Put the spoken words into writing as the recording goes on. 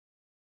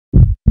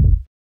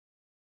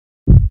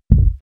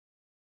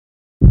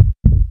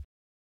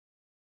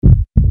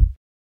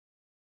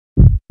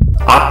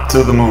Up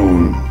to the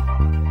moon.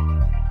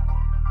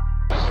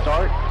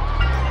 Start,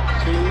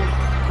 2,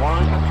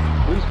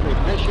 1, boost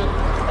ignition,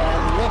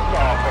 and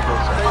liftoff of the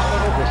Space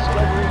Shuttle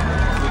Discovery,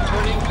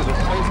 returning to the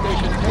space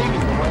station,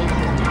 paving the way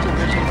for future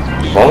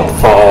missions. Vote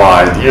for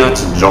our idea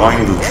to join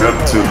the trip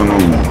to the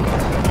moon.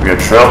 We are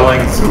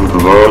traveling through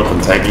the world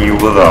and taking you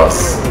with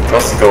us.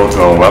 Just go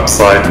to our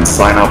website and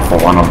sign up for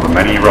one of the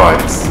many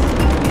rides.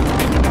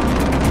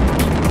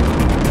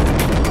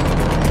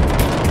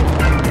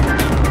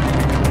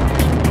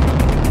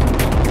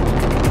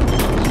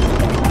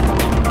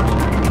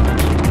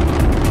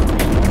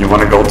 You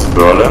want to go to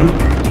Berlin?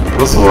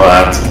 This will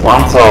add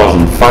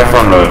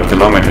 1,500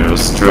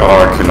 kilometers to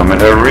our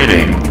kilometer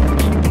reading.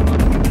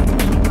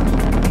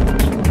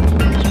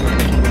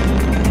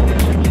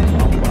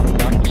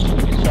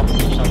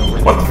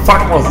 What the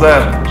fuck was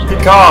that?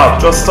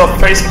 Picard, just stop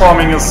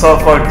facepalming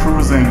yourself while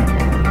cruising.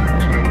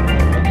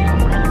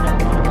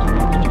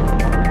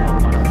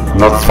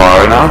 Not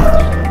far enough?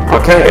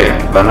 Okay,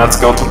 then let's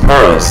go to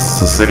Paris,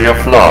 the city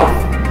of love.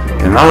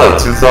 Another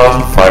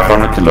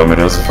 2,500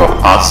 kilometers from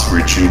us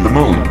reaching the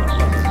moon.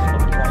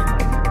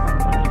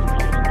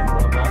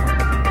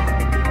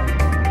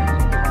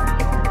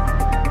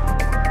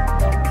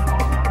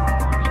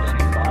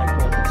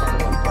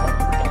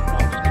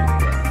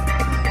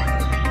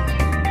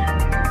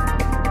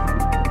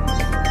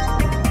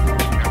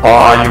 Or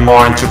are you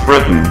more into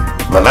Britain?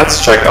 Then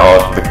let's check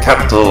out the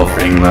capital of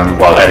England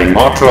while adding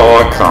more to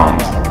our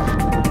account.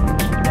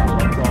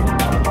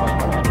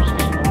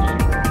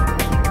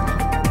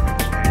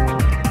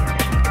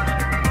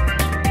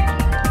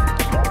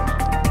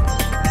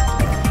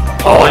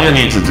 All you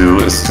need to do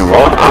is to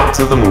vote up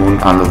to the moon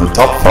under the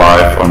top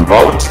 5 on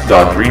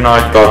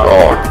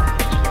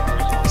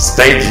vote.greenlight.org.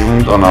 Stay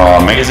tuned on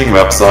our amazing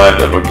website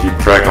that will keep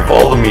track of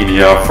all the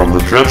media from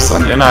the trips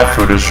and in-eye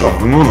footage of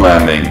the moon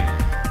landing.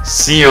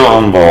 See you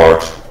on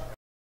board.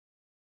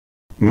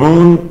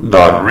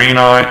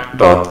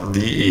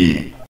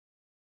 moon.greenlight.de